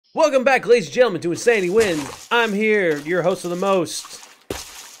Welcome back, ladies and gentlemen, to Insanity Wins. I'm here, your host of the most,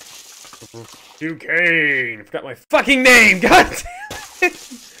 Duquesne. Forgot my fucking name. God damn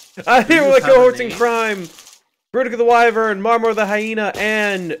it! I'm here with my cohorts in crime, Brutaka the Wyvern, Marmor the Hyena,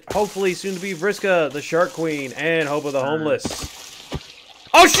 and hopefully soon to be Vriska the Shark Queen, and Hobo the Homeless.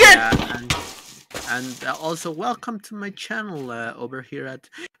 Oh shit! And also welcome to my channel over here at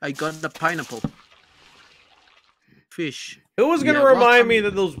I got the pineapple fish. Who was gonna remind me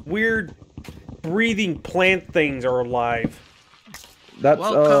that those weird breathing plant things are alive? That's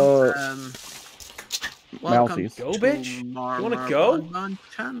welcome Mousies. Go, bitch. You wanna go?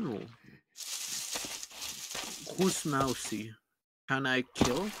 Channel. Who's Mousy? Can I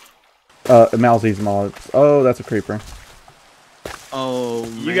kill? Mousie's mods. Oh, that's a creeper. Oh,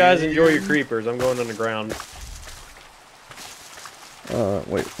 you guys enjoy your creepers. I'm going underground.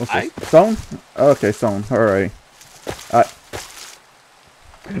 Wait, what's this? Stone? Okay, stone. Alright.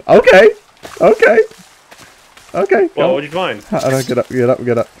 Okay. Well, what'd you find? Get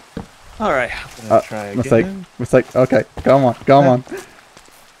up. Alright, I'm gonna try again. Mistake. Okay, come on.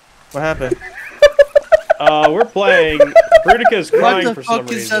 What happened? We're playing. Brutaka's crying for some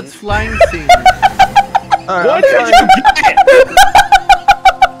reason. What the fuck is that flying thing? What did you get?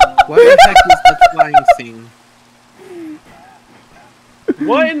 What the heck is that flying thing?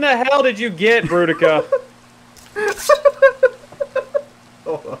 What in the hell did you get, Brutaka?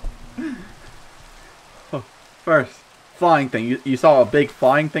 First, flying thing. You saw a big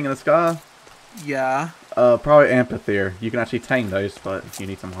flying thing in the sky? Yeah. Probably amphitheater. You can actually tame those, but you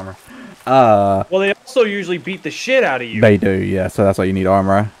need some armor. Well, they also usually beat the shit out of you. They do, yeah. So that's why you need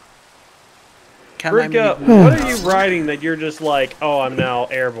armor. Brutaka, what are you writing that you're just like, oh, I'm now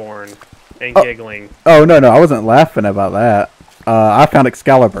airborne and giggling? Oh no, I wasn't laughing about that. I found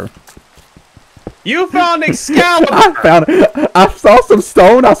Excalibur. You found Excalibur! I saw some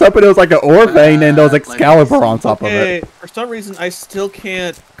stone, I was hoping it was like an ore vein, and there was Excalibur on top of it. For some reason, I still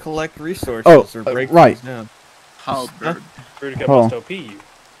can't collect resources or break things down. Halberd. Brutaka must OP you.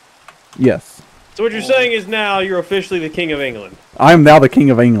 Yes. So what you're saying is now you're officially the King of England. I am now the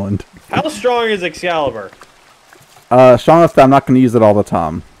King of England. How strong is Excalibur? Strong enough that I'm not going to use it all the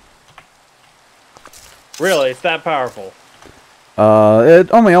time. Really? It's that powerful?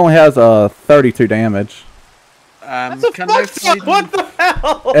 It only has 32 damage. That's a what the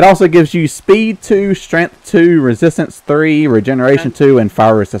hell? It also gives you speed 2, strength 2, resistance 3, regeneration 2, and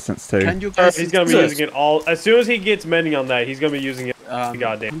fire resistance 2. Can you guys he's gonna be using it all. As soon as he gets mending on that, he's gonna be using it.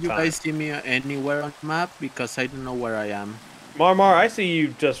 Goddamn can you guys see me anywhere on the map? Because I don't know where I am. Marmar, I see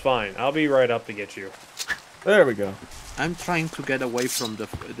you just fine. I'll be right up to get you. There we go. I'm trying to get away from the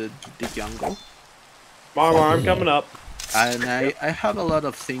jungle. Marmar, I'm coming up. And I have a lot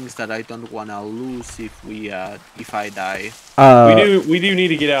of things that I don't wanna lose if I die. We do need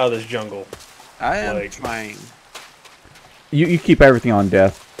to get out of this jungle. I am trying. You keep everything on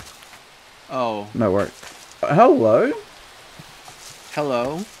death. Oh. No work. Hello?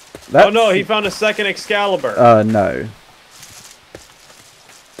 Hello? Oh no, he found a second Excalibur. No.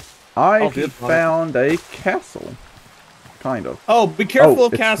 I found a castle. Kind of. Oh, be careful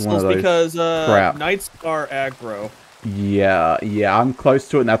of it's castles because knights are aggro. Yeah, I'm close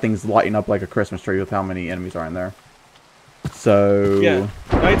to it, and that thing's lighting up like a Christmas tree with how many enemies are in there. So... Yeah,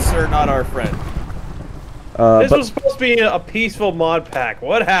 knights are not our friend. This was supposed to be a peaceful mod pack.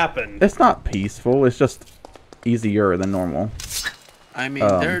 What happened? It's not peaceful, it's just easier than normal. I mean,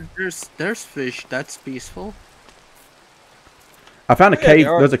 there's fish, that's peaceful. I found a cave.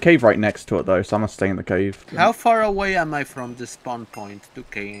 There's a cave right next to it, though, so I'm gonna stay in the cave. How far away am I from the spawn point,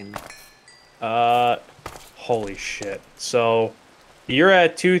 Duquesne? Holy shit. So, you're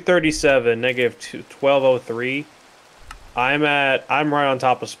at 237, negative 1203. I'm right on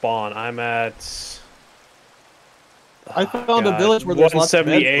top of spawn. I'm at... I found a village where there's lots of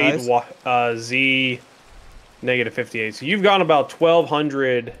meds, 178, Z, negative 58. So you've gone about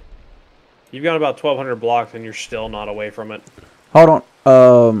 1,200... You've gone about 1,200 blocks, and you're still not away from it. Hold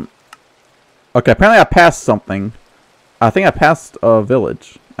on. Okay, apparently I passed something. I think I passed a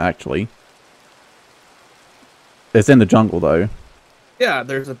village, actually. It's in the jungle, though. Yeah,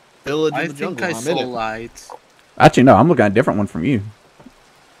 there's a village in the jungle. I think I saw lights. Actually, no, I'm looking at a different one from you,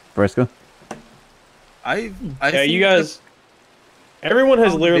 Vriska. Yeah, you guys... Everyone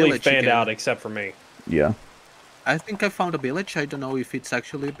has literally fanned out except for me. Yeah. I think I found a village. I don't know if it's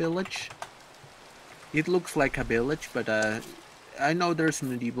actually a village. It looks like a village, but I know there's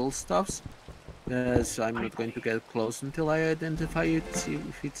medieval stuffs. So I'm not going to get close until I identify it, see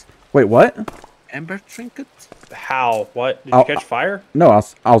if it's... Wait, what? Ember trinket? How? What? Did you catch fire? No,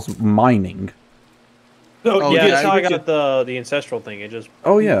 I was mining. Oh, yeah, yeah, that's how I I got the ancestral thing. It just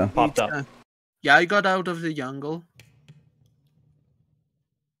popped up. Yeah, I got out of the jungle.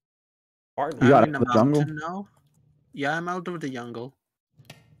 You got I'm in out a of the jungle? mountain now. Yeah, I'm out of the jungle.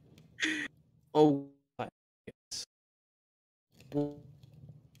 Oh.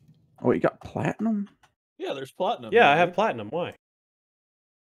 Oh, you got platinum? Yeah, there's platinum. Yeah, I have platinum. Why?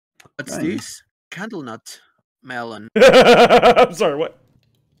 What's Dang. this? Candle nut. Melon. I'm sorry, what?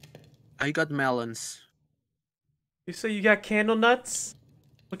 I got melons. You say you got candle nuts?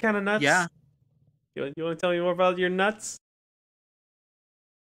 What kind of nuts? Yeah. You want to tell me more about your nuts?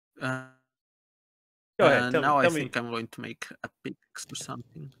 Go ahead. Now I tell me. think I'm going to make a pickaxe or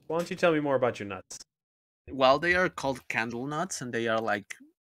something. Why don't you tell me more about your nuts? Well, they are called candle nuts, and they are like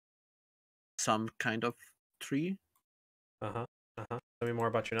some kind of tree Tell me more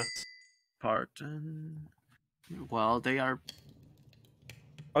about your nuts. part. And well, they are.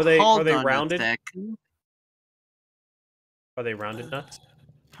 Are they Hold on rounded? a second. Are they rounded nuts?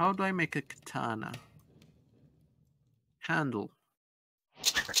 How do I make a katana? Handle.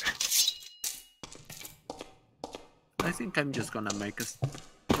 I think I'm just gonna make a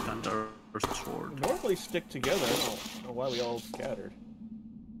standard sword. Normally stick together. I don't know why we all scattered.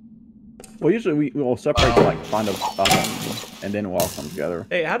 Well, usually we will separate to like find a and then we'll all come together.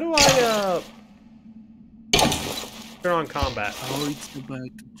 Hey, how do I turn on combat? Oh, it's the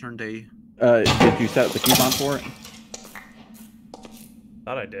back to turn day. Did you set up the keybond for it?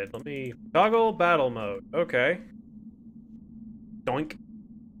 Thought I did. Let me toggle battle mode. Okay. Doink.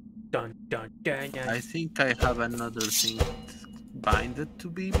 Dun dun dun dun. I think I have another thing bind it to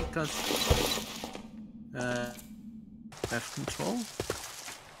be because F control.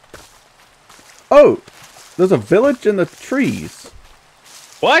 Oh, there's a village in the trees.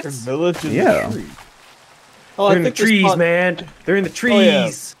 What? There's village in Yeah. the tree. Oh, They're I in the think this trees, mod- man. They're in the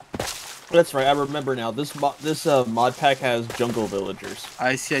trees. yeah. That's right. I remember now. This mod pack has jungle villagers.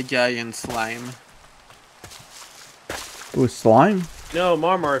 I see a giant slime. Ooh, slime? No,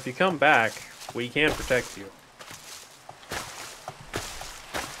 Marmar, if you come back, we can protect you.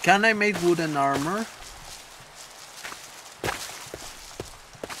 Can I make wooden armor?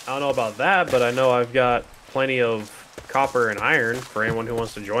 I don't know about that, but I know I've got plenty of copper and iron for anyone who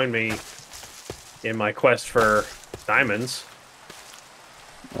wants to join me in my quest for diamonds.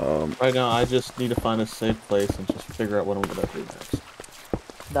 Right now, I just need to find a safe place and just figure out what I'm gonna do next.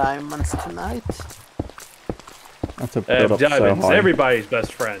 Diamonds tonight? That's a build up so Diamonds, hard. everybody's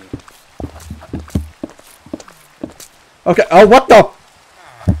best friend. Okay, oh, what the?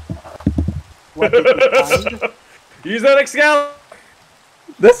 What did you find? Use that Excalibur!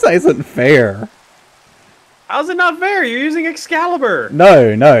 This isn't fair. How's it not fair? You're using Excalibur!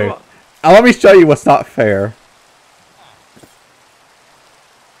 No, no. Let me show you what's not fair.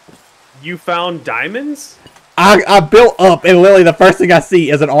 You found diamonds? I built up, and literally the first thing I see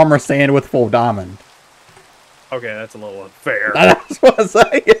is an armor stand with full diamond. Okay, that's a little unfair. That's what I'm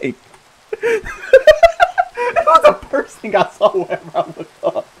saying. That was the first thing I saw whenever I looked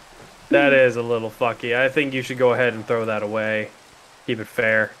up. That is a little fucky. I think you should go ahead and throw that away. Keep it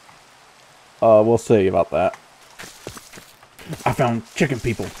fair. We'll see about that. I found chicken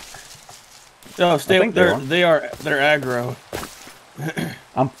people. No, stay. They're aggro.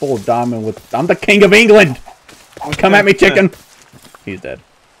 I'm full of diamond with. I'm the king of England. Come at me, chicken. He's dead.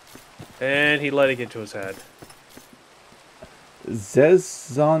 And he let it get to his head.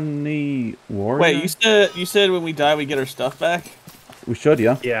 Zezani warrior. Wait, you said when we die we get our stuff back? We should,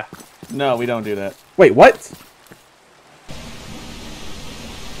 yeah. Yeah. No, we don't do that. Wait, what?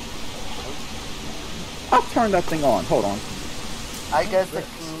 I'll turn that thing on. Hold on. I guess the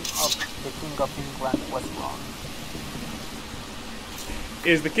king of England was wrong.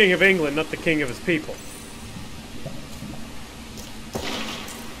 Is the king of England, not the king of his people.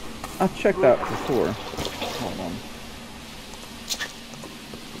 I checked that before. Hold on.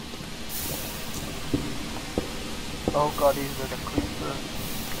 Oh god, is it a creeper?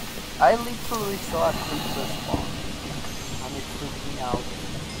 I literally saw a creeper spawn. And it freaked me out.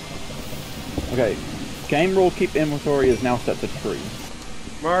 Okay. Game rule, keep inventory is now set to tree.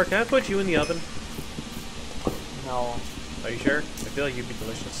 Mark, can I put you in the oven? No. Are you sure? I feel like you'd be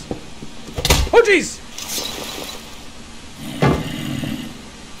delicious. Oh, jeez!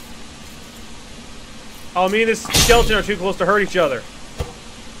 Oh, me and this skeleton are too close to hurt each other.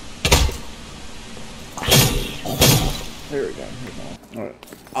 There we go. Alright.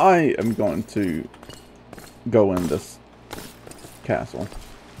 I am going to go in this castle.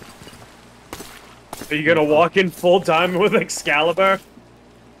 Are you gonna walk in full time with Excalibur?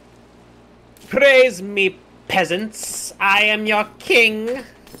 Praise me, peasants. I am your king.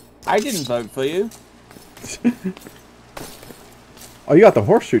 I didn't vote for you. Oh, you got the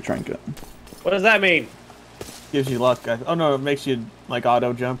horseshoe trinket. What does that mean? Gives you luck. Oh no, it makes you like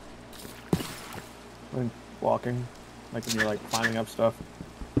auto jump when walking, like when you're like climbing up stuff.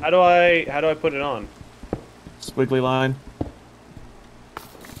 How do I put it on? Squiggly line.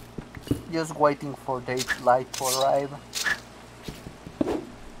 Just waiting for daylight to arrive.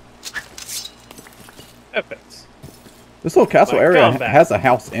 Perfect. This little castle Like area combat. has a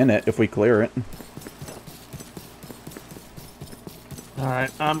house in it if we clear it. All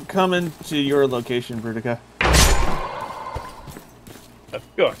right, I'm coming to your location, Brutaka. Of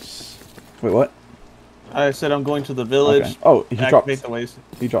course. Wait, what? I said I'm going to the village. Okay. Oh, he dropped. Activate the waste.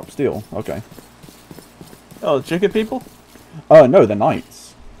 He dropped steel. Okay. Oh, the chicken people? Oh no, the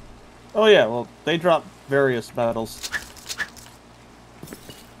knights. Oh yeah, well they drop various battles.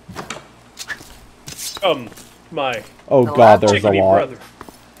 My Oh The god, there's a chickadee lot. brother.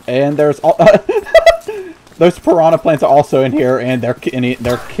 And there's all. Those piranha plants are also in here, and they're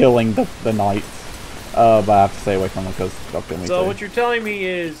killing the knights. But I have to stay away from them because they'll kill me. So too. what you're telling me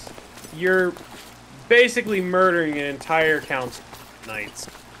is you're basically murdering an entire council of knights.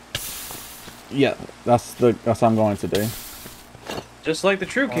 Yeah, that's what I'm going to do. Just like the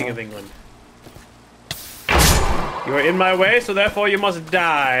true King of England. You are in my way, so therefore you must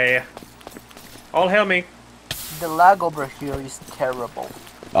die. All hail me. The lag over here is terrible.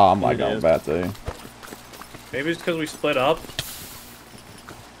 Oh, I'm like It going is. bad too. Maybe it's because we split up.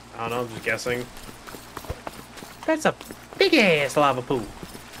 I don't know, I'm just guessing. That's a big ass lava pool.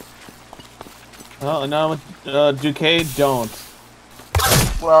 Oh no, Duque, don't.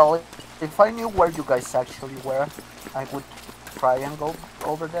 Well, if I knew where you guys actually were, I would try and go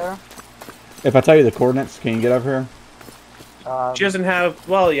over there. If I tell you the coordinates, can you get over here? She doesn't have.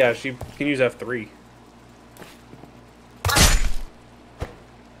 Well, yeah, she can use F3.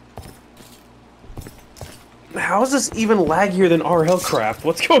 How is this even laggier than RL Craft?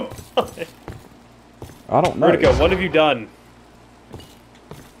 What's going on? I don't know. Vertigo, what have you done?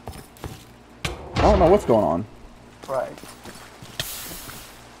 I don't know what's going on. Right.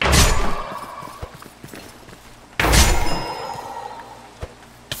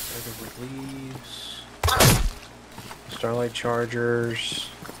 Leaves. Starlight Chargers.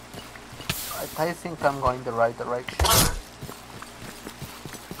 I think I'm going the right direction.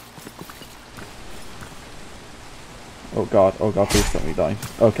 Oh god, please let me die.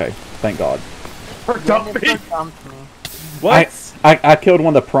 Okay, thank god. The Jennifer dumped me. What? I killed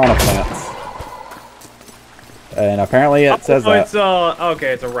one of the piranha plants. And apparently it says that. It's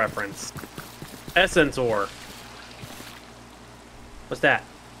okay, it's a reference. Essence ore. What's that?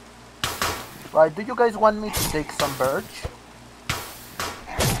 Right, do you guys want me to take some birch?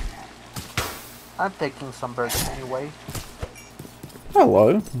 I'm taking some birch anyway.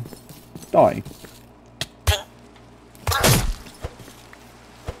 Hello. Die.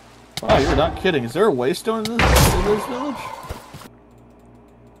 Wow, you're not kidding. Is there a waystone in this village?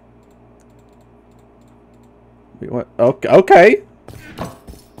 Wait, what? Okay.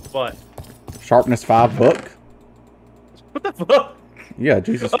 What? Sharpness 5 book. What the fuck? Yeah,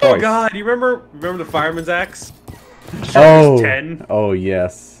 Jesus Oh Christ. god, you remember the fireman's axe? Oh. Sharpness 10? Oh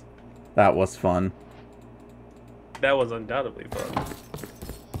yes. That was fun. That was undoubtedly fun.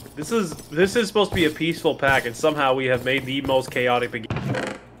 This is supposed to be a peaceful pack, and somehow we have made the most chaotic beginning.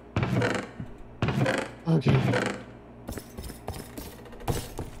 Okay.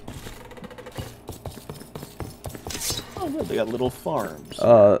 Oh, good, they got little farms.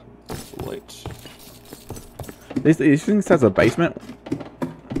 Wait. These things has a basement.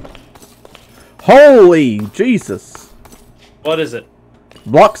 Holy Jesus! What is it?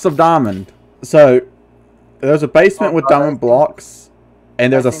 Blocks of diamond. So there's a basement Oh, with God, I diamond think- blocks,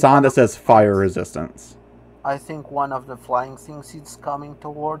 and there's I a think sign one that of- says fire resistance. I think one of the flying things is coming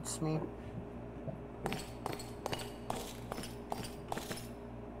towards me.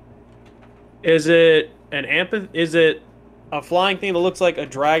 Is it an Is it a flying thing that looks like a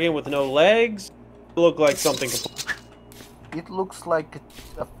dragon with no legs? Look like something. It looks like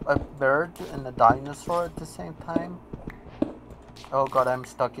a bird and a dinosaur at the same time. Oh god, I'm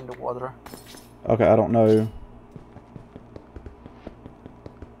stuck in the water. Okay, I don't know.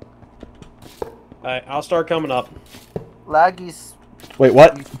 Alright, I'll start coming up. Lag is Wait,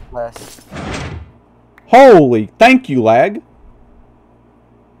 what? less. Holy, thank you, lag.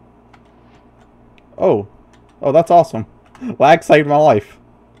 Oh, that's awesome. Lag saved my life.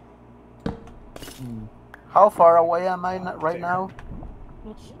 How far away am I right now?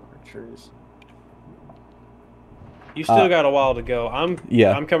 Trees. You still got a while to go. I'm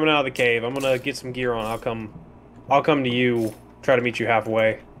coming out of the cave. I'm gonna get some gear on. I'll come to you. Try to meet you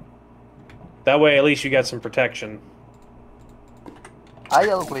halfway. That way, at least you got some protection. I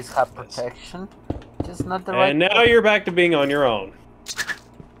always have protection, just not the right. And now you're back to being on your own.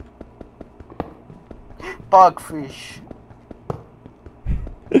 Pugfish.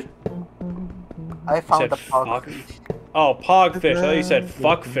 I found a fuck? pugfish. Oh, pogfish. I thought you said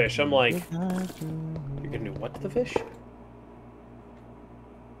fuckfish. I'm like, you're gonna do what to the fish?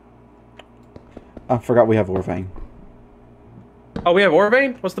 I forgot we have Orvane. Oh, we have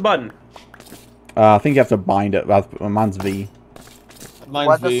Orvane? What's the button? I think you have to bind it. Mine's V. Mine's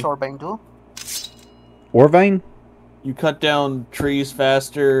What V. does Sorbane do? Orvane? You cut down trees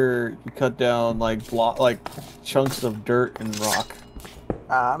faster. You cut down like chunks of dirt and rock.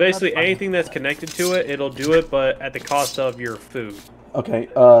 Basically, anything that's connected to it, it'll do it, but at the cost of your food. Okay,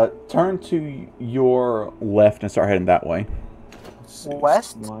 turn to your left and start heading that way.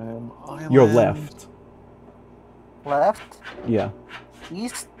 West? Your left. Left? Yeah.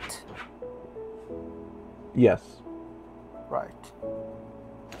 East? Yes. Right.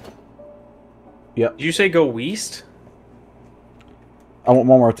 Yep. Did you say go east? I want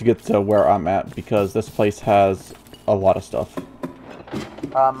more to get to where I'm at because this place has a lot of stuff.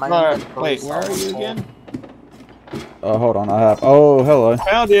 Wait, where are you again? Hold on, I have. Oh, hello.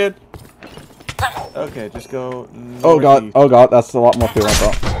 Found it. Okay, just go. Oh god, that's a lot more people I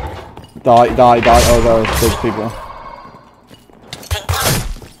thought. Die. Oh, those big people.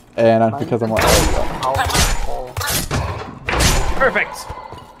 And because I'm like, Perfect.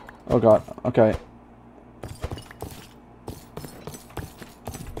 oh god, okay.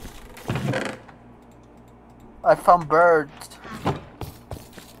 I found birds.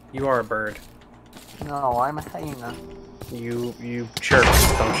 You are a bird. No, I'm a hyena. You chirp,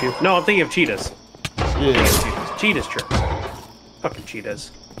 don't you? No, I'm thinking of cheetahs. Yeah. Cheetahs chirp. Fucking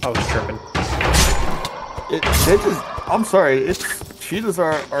cheetahs. I was tripping. I'm sorry. Cheetahs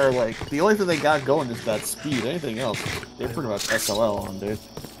are like the only thing they got going is that speed. Anything else, they're pretty much SOL on, dude.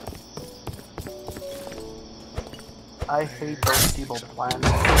 I hate those evil planets.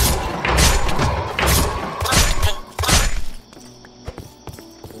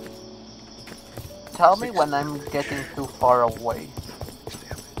 Tell me when I'm getting too far away.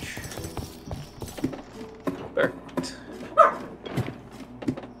 Perfect.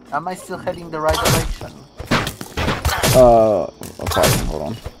 Am I still heading the right direction? Okay, hold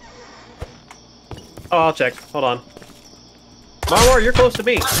on. Oh, I'll check. Hold on. Marmor, you're close to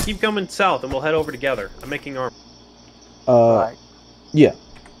me. Keep coming south and we'll head over together. I'm making armor. Right. Yeah.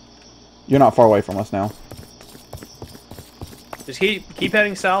 You're not far away from us now. Just keep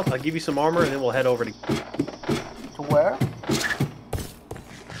heading south. I'll give you some armor and then we'll head over to... To where?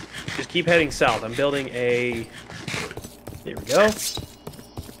 Just keep heading south. I'm building a... Here we go.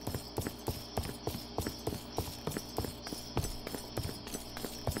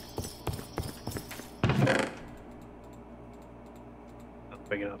 Not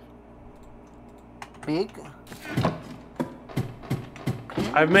big enough. Big?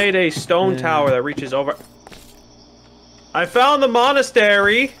 I've made a stone tower that reaches over... I found the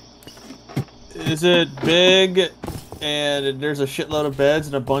monastery! Is it big? And there's a shitload of beds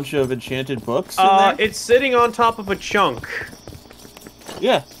and a bunch of enchanted books in there? It's sitting on top of a chunk.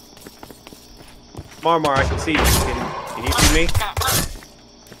 Yeah. Marmar, I can see you. Can you see me?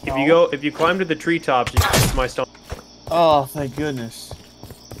 If you climb to the treetops, you can see my stone. Oh, thank goodness.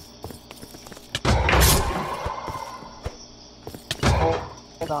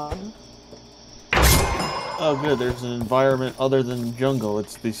 Hold on. Oh, good. There's an environment other than jungle.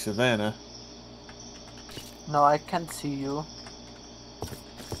 It's the savannah. No, I can't see you.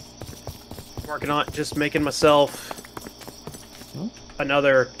 Working on just making myself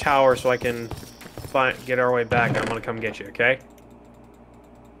another tower so I can get our way back. I'm gonna come get you, okay?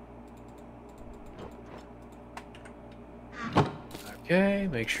 Okay,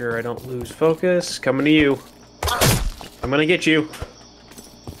 make sure I don't lose focus. Coming to you. I'm gonna get you.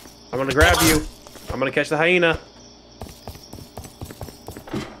 I'm gonna grab you. I'm gonna catch the hyena.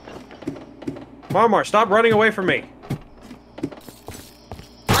 Marmar, stop running away from me.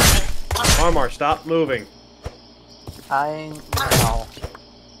 Marmar, stop moving. No.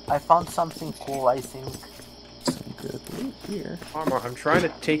 I found something cool, I think. Good loot here. Marmar, I'm trying to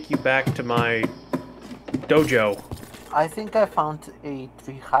take you back to my dojo. I think I found a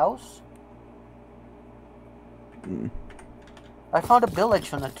tree house. I found a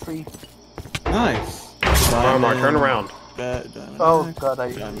village on a tree. Nice. Marmar, turn around. Oh god,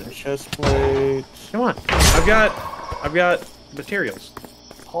 Diamond chest plate. Come on. I've got materials.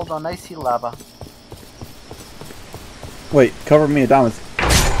 Hold on, I see lava. Wait, cover me in diamonds.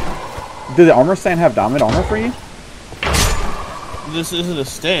 Did the armor stand have diamond armor for you? this isn't a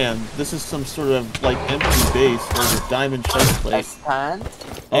stand. This is some sort of like empty base. There's a diamond chest A plate stand?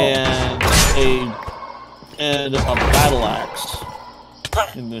 and a battle axe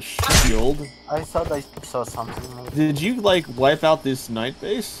in the shield. I thought I saw something. Maybe. Did you like wipe out this night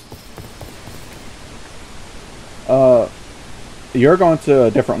base? You're going to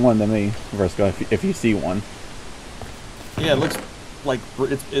a different one than me, Vriska, if you see one. Yeah, it looks like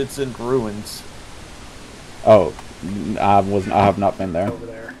it's in ruins. Oh, I have not been there. Over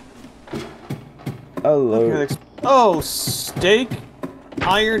there. Hello. Okay, oh, steak,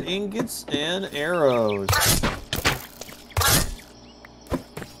 iron ingots, and arrows.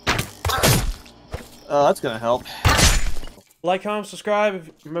 That's gonna help. Like, comment, subscribe.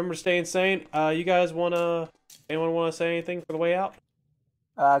 Remember to stay insane. You guys anyone wanna say anything for the way out?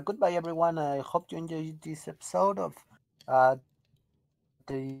 Goodbye, everyone. I hope you enjoyed this episode of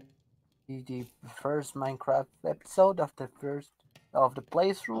the first Minecraft episode of the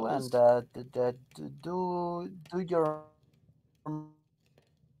playthrough, and do your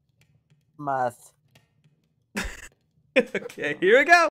math. Okay, here we go.